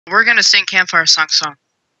We're gonna sing Campfire song.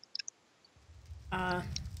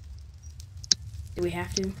 Do we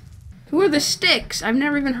have to? Who are the Sticks? I've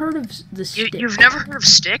never even heard of the Sticks. You've never heard of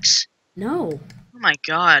Sticks? No. Oh my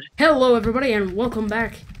god. Hello everybody and welcome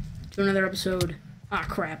back to another episode. Ah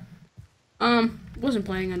crap. Wasn't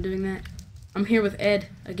planning on doing that. I'm here with Ed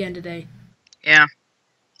again today. Yeah.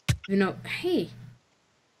 You know, hey.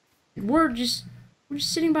 We're just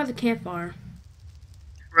sitting by the campfire.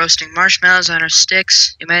 Roasting marshmallows on our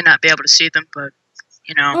sticks. You may not be able to see them, but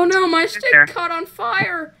you know. Oh no, my stick there. caught on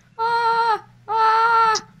fire!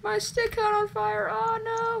 My stick caught on fire! Oh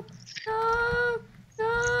no!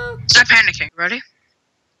 Stop panicking. Ready?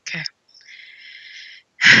 Okay.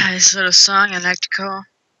 This little song I like to call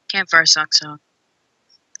Campfire song.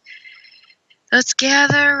 Let's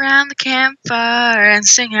gather around the campfire and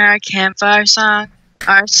sing our campfire song.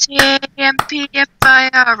 Our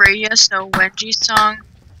C-A-M-P-F-I-R-E-S-O-N-G song.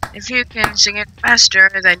 If you can sing it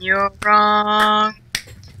faster, then you're wrong.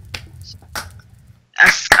 I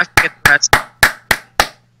forget the rest. I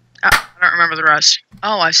don't remember the rest.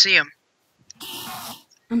 Oh, I see him.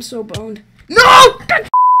 I'm so boned. No!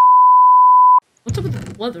 What's up with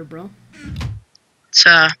the leather, bro? It's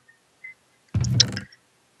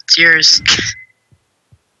yours.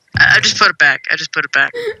 I just put it back. I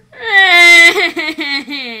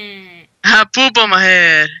poop on my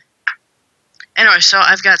head. Anyway, so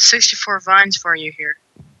I've got 64 vines for you here.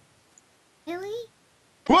 Really?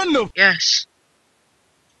 What? Yes.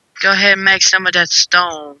 Go ahead and make some of that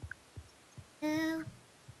stone.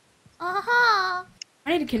 Aha!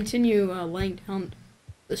 I need to continue laying down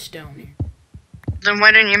the stone here. Then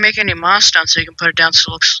why didn't you make any moss stone so you can put it down so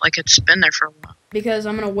it looks like it's been there for a while? Because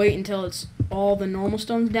I'm gonna wait until it's all the normal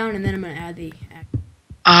stones down, and then I'm gonna add the.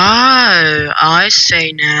 Oh, I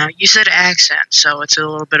say now. You said accent, so it's a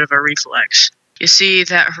little bit of a reflex. You see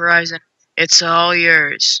that horizon? It's all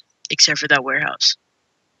yours, except for that warehouse.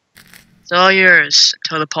 It's all yours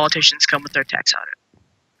until the politicians come with their tax audit.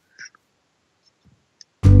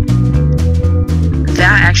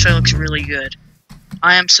 That actually looks really good.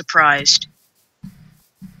 I am surprised.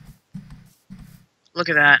 Look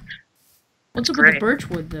at that. What's up Great. with the birch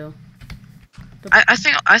wood, though? I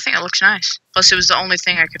think it looks nice. Plus, it was the only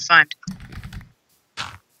thing I could find.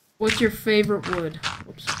 What's your favorite wood?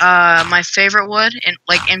 Whoops. My favorite wood in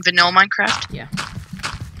vanilla Minecraft. Yeah.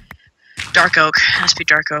 Dark oak. Has to be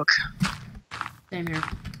dark oak. Same here.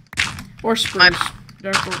 Or spruce.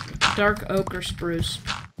 Dark oak or spruce.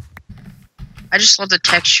 I just love the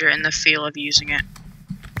texture and the feel of using it.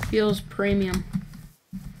 Feels premium.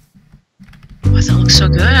 Oh, that looks so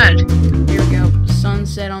good. Here we go.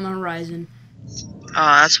 Sunset on the horizon.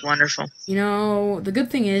 Oh, that's wonderful. You know, the good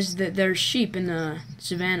thing is that there's sheep in the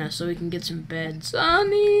savannah, so we can get some bed.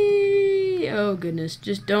 Sunny! Oh, goodness.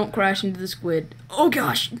 Just don't crash into the squid. Oh,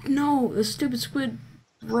 gosh! No! The stupid squid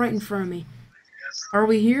right in front of me. Are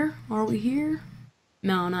we here? Are we here?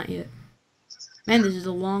 No, not yet. Man, this is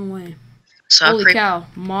a long way. So Holy cow.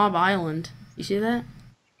 Mob Island. You see that?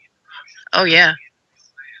 Oh, yeah.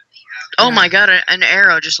 Oh, my God. An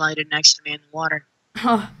arrow just landed next to me in the water.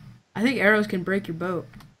 Oh, I think arrows can break your boat.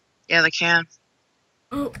 Yeah, they can.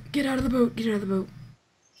 Oh, get out of the boat. Get out of the boat.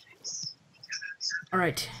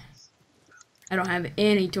 Alright. I don't have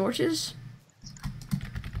any torches.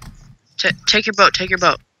 Take your boat. Take your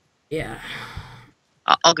boat. Yeah.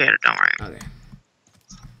 I'll get it. Don't worry. Okay.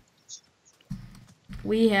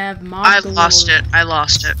 We have mob I galore. lost it. I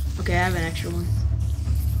lost it. Okay, I have an extra one.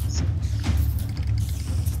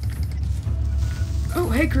 Oh,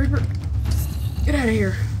 hey, creeper. Get out of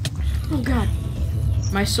here. Oh, God.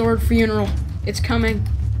 My sword funeral. It's coming.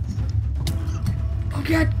 Oh,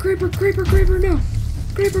 God. Creeper, creeper, creeper, no.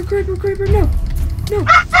 Creeper, creeper, creeper, no. No.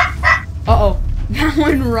 Uh-oh. That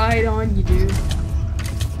went right on you, dude.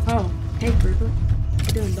 Oh, hey, creeper. What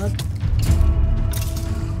you doing, bud?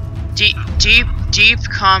 Deep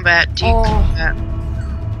combat. Deep combat.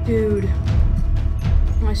 Dude.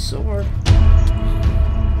 My sword.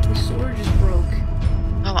 My sword just broke.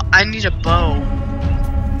 Oh, I need a bow.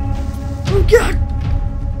 Oh, God!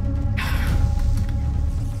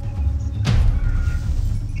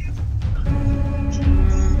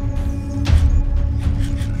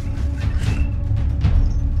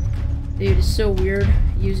 Dude, it's so weird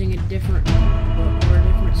using a different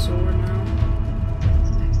sword now.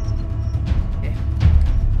 Okay.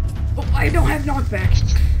 Oh, I don't have knockback.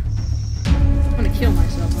 I'm gonna kill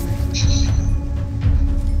myself on this.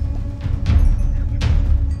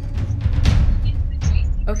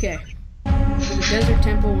 Okay. So the desert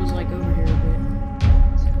temple was like over here a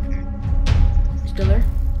bit. Still there?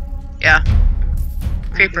 Yeah.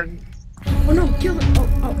 Creeper. Okay. Oh no, kill it!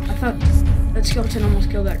 Oh, I thought that skeleton almost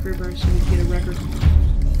killed that creeper, so we could get a record.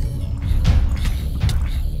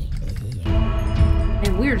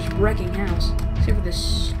 And we're just wrecking house. Except for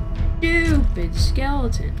this stupid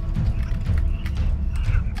skeleton.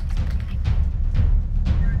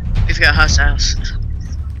 We've got hostiles.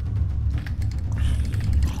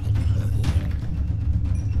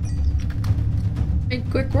 Hey,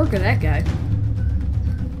 quick work of that guy.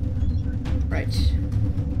 Right.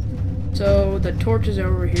 So the torch is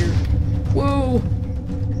over here. Whoa!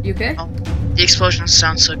 You okay? Oh, the explosions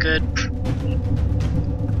sound so good.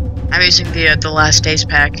 I'm using the last days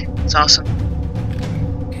pack. It's awesome.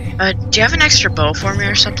 Okay. Do you have an extra bow for me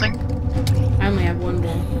or something? I only have one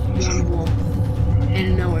bow.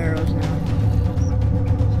 And no arrows now.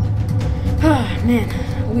 Ah, man.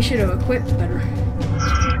 We should have equipped better.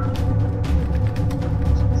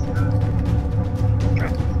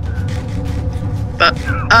 But,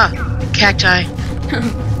 cacti.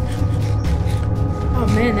 Oh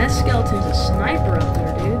man, that skeleton's a sniper up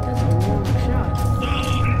there, dude. That's a long shot.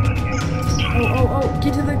 Oh,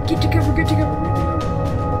 get to cover, get to cover.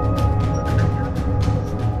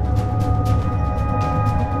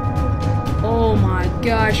 Oh my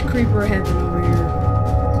gosh, creeper heaven over here.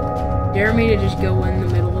 Dare me to just go in the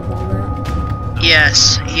middle of all that?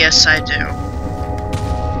 Yes, I do.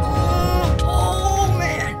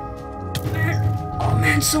 Oh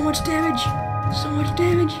man, so much damage. So much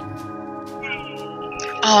damage.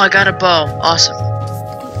 Oh, I got a bow. Awesome.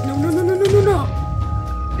 No.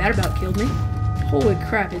 That about killed me. Holy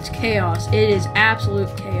crap, it's chaos. It is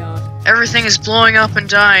absolute chaos. Everything is blowing up and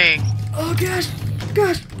dying. Oh gosh.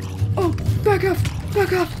 Oh, back off.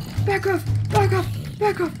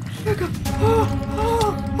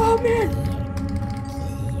 Oh man.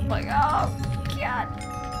 Like, oh god.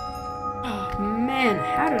 Oh man,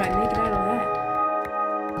 how did I make it out of that?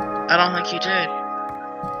 I don't think you did.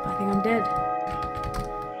 I think I'm dead.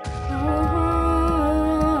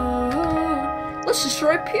 Let's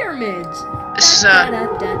destroy pyramids. This is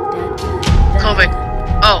Kobe.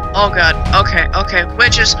 Oh god. Okay.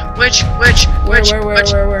 Witches. Witch. Where?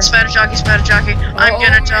 Spider jockey. I'm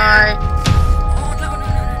gonna die. Oh no.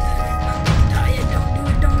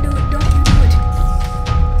 Don't do it.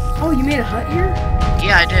 Oh, you made a hut here?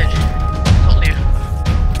 Yeah, I did. Told you.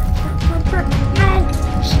 No!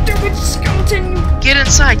 Stupid skeleton! Get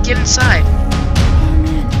inside. Oh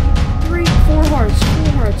man. 4 hearts.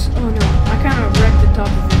 Oh no. I kind of wrecked the top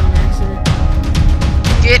of it on accident.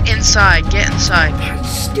 Get inside. Ah,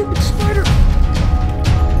 stupid spider!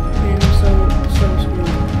 Man, I'm so screwed.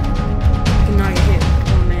 I cannot get hit.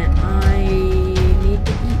 Oh man. I need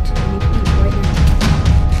to eat right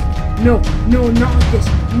now. No, not like this.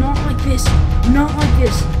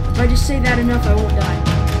 If I just say that enough, I won't die.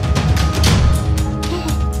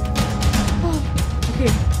 Oh.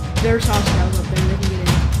 Okay, there's hostiles up there. They can get in.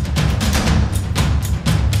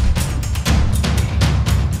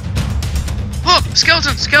 Oh,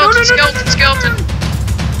 skeleton.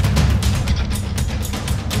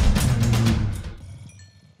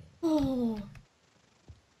 Oh,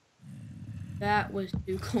 that was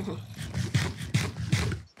too close.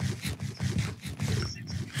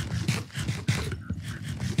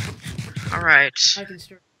 All right. I can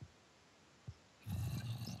start.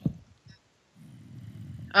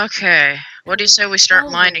 Okay. What do you say we start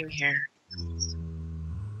mining here?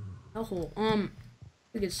 Hellhole.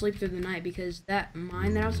 We could sleep through the night because that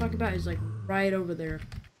mine that I was talking about is like right over there.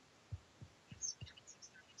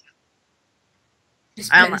 This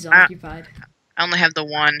bed is occupied. I only have the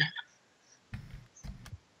one.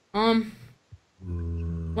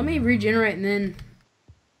 Let me regenerate and then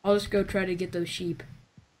I'll just go try to get those sheep.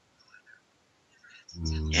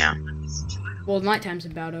 Yeah. Well, nighttime's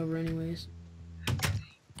about over anyways.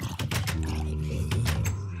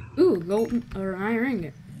 Ooh, golden or iron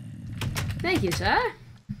ingot. Thank you, sir.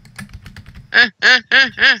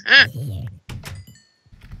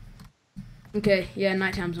 Okay, yeah,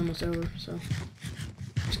 nighttime's almost over, so I'm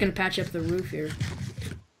just gonna patch up the roof here.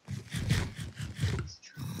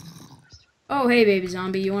 Oh, hey, baby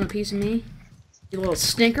zombie, you want a piece of me? You little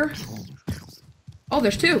stinker. Oh,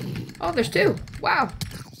 there's two. Wow.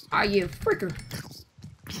 Ah, you fricker.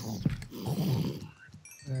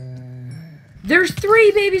 There's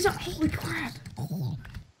 3 babies. Holy crap.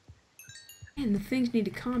 Man, the things need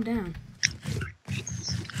to calm down.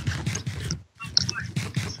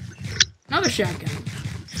 Another shotgun.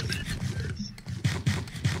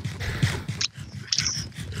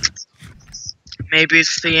 Maybe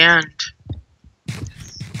it's the end.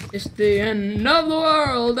 It's the end of the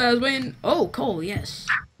world as we... Oh, coal, yes.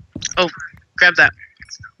 Oh, grab that.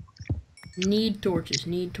 Need torches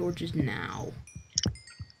now.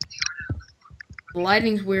 The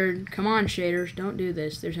lighting's weird. Come on, shaders, don't do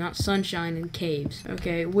this. There's not sunshine in caves.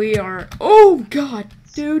 Okay, we are... Oh, God,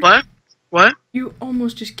 dude. What? What? You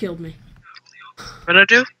almost just killed me. What'd I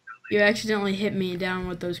do? You accidentally hit me down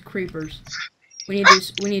with those creepers. We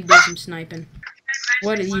need to do some sniping.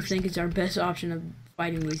 What do you think is our best option of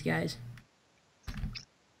fighting these guys?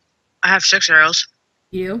 I have 6 arrows.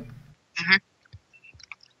 You do? Mm-hmm.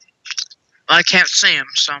 Well, I can't see them,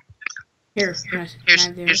 so... Here,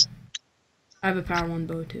 Here's... I have a power 1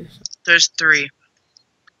 bow, too. So. There's 3.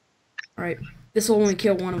 Alright, this will only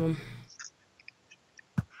kill one of them.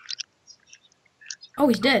 Oh,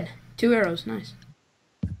 he's dead. 2 arrows, nice.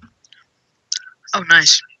 Oh,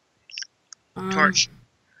 nice. Torch.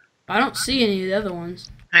 I don't see any of the other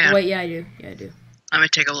ones. Hang on. Wait, yeah, I do. Yeah, I do. Let me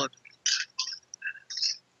take a look.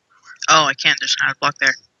 Oh, I can't. There's not a block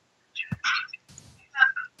there.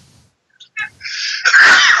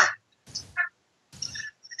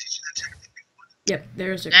 Yep,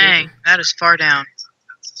 there's a Dang, creeper. that is far down.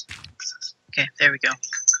 Okay, there we go.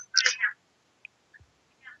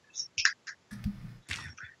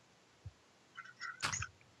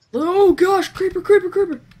 Oh gosh, creeper.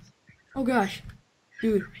 Oh gosh.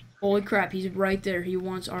 Dude, holy crap, he's right there. He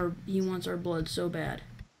wants our blood so bad.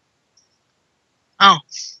 Oh.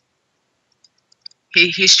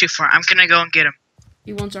 He's too far. I'm gonna go and get him.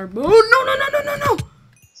 He wants our... Oh, no!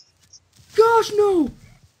 Gosh, no!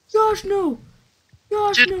 Gosh, no!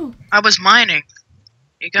 Gosh, Dude, no! I was mining.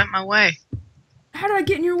 You got in my way. How did I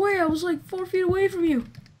get in your way? I was like 4 feet away from you.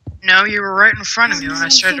 No, you were right in front of me when I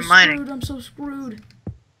started mining. I'm so screwed.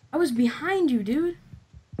 I was behind you, dude.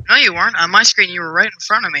 No, you weren't. On my screen, you were right in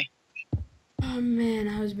front of me. Oh, man,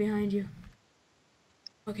 I was behind you.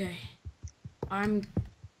 Okay. I'm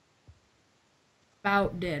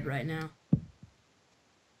about dead right now.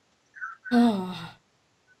 Oh.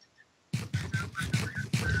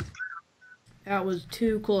 That was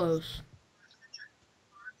too close.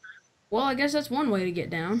 Well, I guess that's one way to get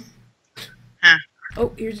down. Huh.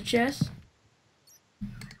 Oh, here's a chest.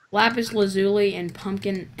 Lapis lazuli and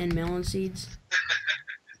pumpkin and melon seeds.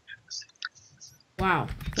 Wow.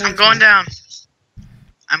 I'm going down.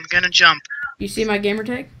 I'm gonna jump. You see my gamer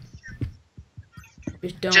tag?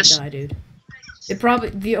 Just don't die, dude.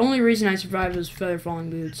 The only reason I survived was feather falling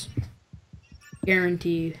boots.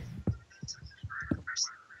 Guaranteed.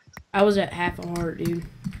 I was at half a heart, dude.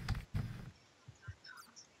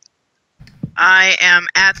 I am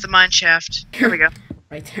at the mine shaft. Here we go.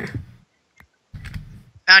 Right there.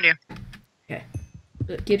 Found you. Okay.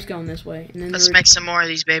 It keeps going this way. And then Let's make some more of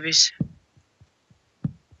these babies.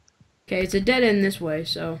 Okay, it's a dead end this way,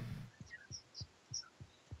 so...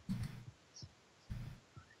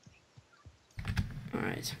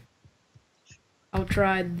 Alright. I'll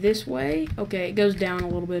try this way. Okay, it goes down a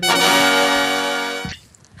little bit.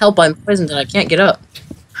 Help, I'm poisoned and I can't get up.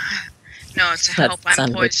 No, it's a help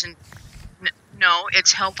I'm poisoned. No,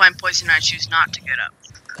 it's help I'm poisoned and I choose not to get up.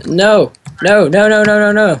 No. No.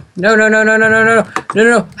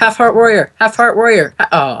 Half heart warrior.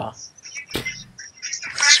 Oh.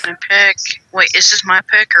 That's my pick. Wait, is this my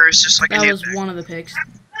pick or is this like a new pick? That was one of the picks.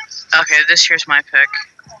 Okay, this here's my pick.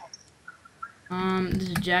 This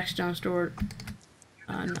is Jackstone stored.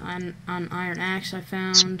 An iron axe I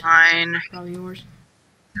found. It's mine. Probably yours.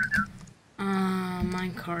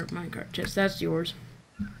 Minecart chest. That's yours.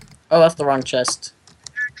 Oh, that's the wrong chest.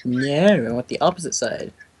 No, I want the opposite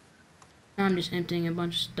side. I'm just emptying a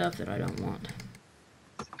bunch of stuff that I don't want.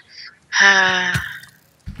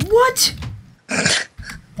 What?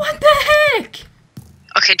 What the heck?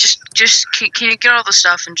 Okay, can you get all the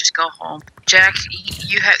stuff and just go home? Jack,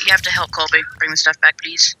 you have to help Colby bring the stuff back,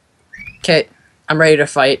 please. Okay, I'm ready to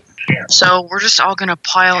fight. So we're just all gonna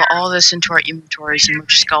pile all this into our inventories and we're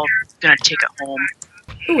just all gonna take it home.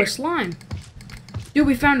 Ooh, a slime. Dude,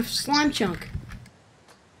 we found a slime chunk.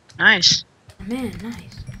 Nice. Oh, man,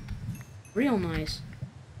 nice. Real nice.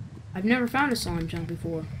 I've never found a slime chunk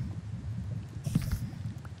before.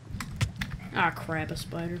 Ah, crap, a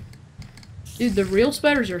spider. Dude, the real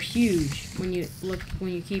spiders are huge when you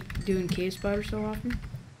keep doing cave spiders so often.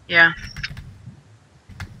 Yeah.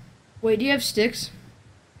 Wait, do you have sticks?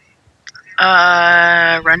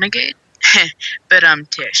 Renegade? But,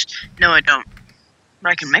 Tish. No, I don't.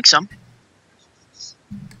 But I can make some.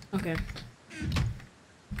 Okay.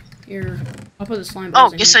 Here, I'll put the slime Oh,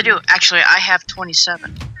 balls in yes here. I do. Actually, I have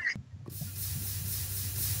 27.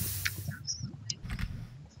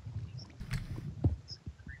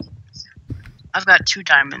 I've got 2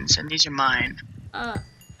 diamonds, and these are mine.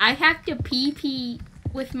 I have to pee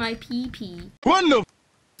with my pee.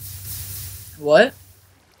 What?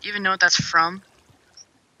 You even know what that's from?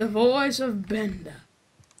 The voice of Bender.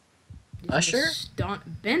 Usher?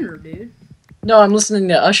 Stunt Bender, dude. No, I'm listening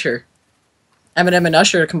to Usher. Eminem and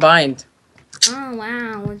Usher combined. Oh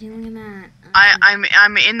wow, what do you think of that?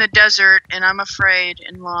 I'm in the desert and I'm afraid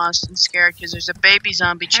and lost and scared because there's a baby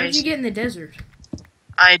zombie How did you chasing. get in the desert?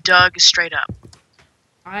 I dug straight up.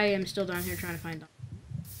 I am still down here trying to find.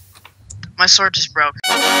 My sword just broke.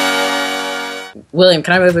 William,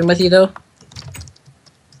 can I move in with you though?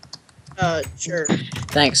 Sure.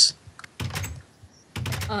 Thanks.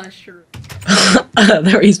 Sure.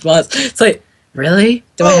 The response. It's like, really?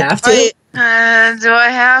 Do I have to? Do I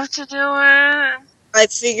have to do it? I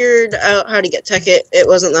figured out how to get Tekkit. It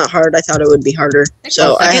wasn't that hard. I thought it would be harder.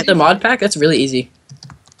 So I I get have the mod pack. That's really easy.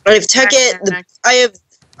 Tekkit. I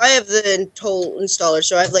have the toll installer,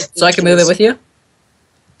 so I have like. So I can move it with you?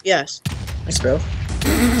 Yes. Thanks, bro.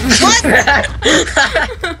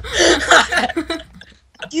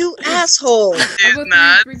 You asshole! Dude,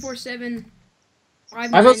 nuts. 347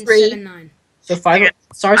 503. 5979. So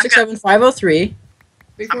star 67503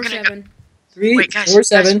 347 Wait, guys,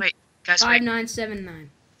 347 wait. 5979.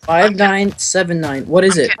 5979. What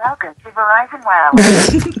is it? Welcome to Verizon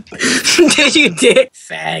Wireless. Did you dick?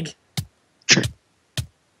 Fag.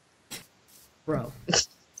 Bro,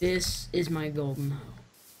 this is my golden hoe.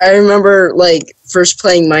 I remember like first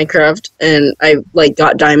playing Minecraft, and I like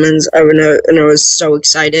got diamonds. And I was so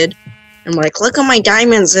excited. I'm like, look at my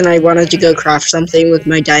diamonds, and I wanted to go craft something with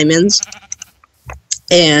my diamonds.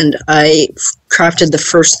 And I crafted the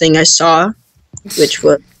first thing I saw, which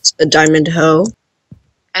was a diamond hoe.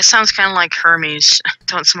 That sounds kind of like Hermes.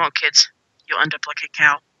 Don't smoke, kids. You'll end up like a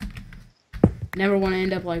cow. Never want to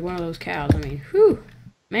end up like one of those cows. I mean, whew.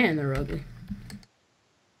 Man, they're ugly.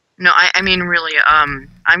 No, I mean really.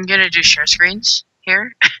 I'm gonna do share screens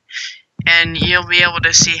here, and you'll be able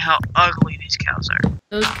to see how ugly these cows are.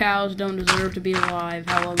 Those cows don't deserve to be alive,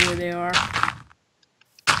 how ugly they are.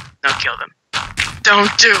 No, kill them.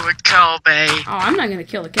 Don't do it, Kobe. Oh, I'm not gonna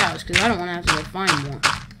kill the cows, because I don't want to have to go find one.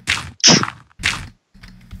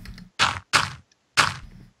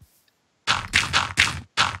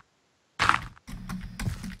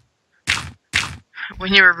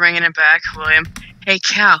 When you were bringing it back, William. Hey,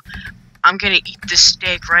 cow. I'm gonna eat this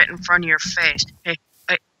steak right in front of your face. Hey,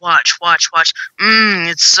 watch.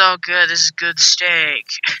 It's so good. This is good steak.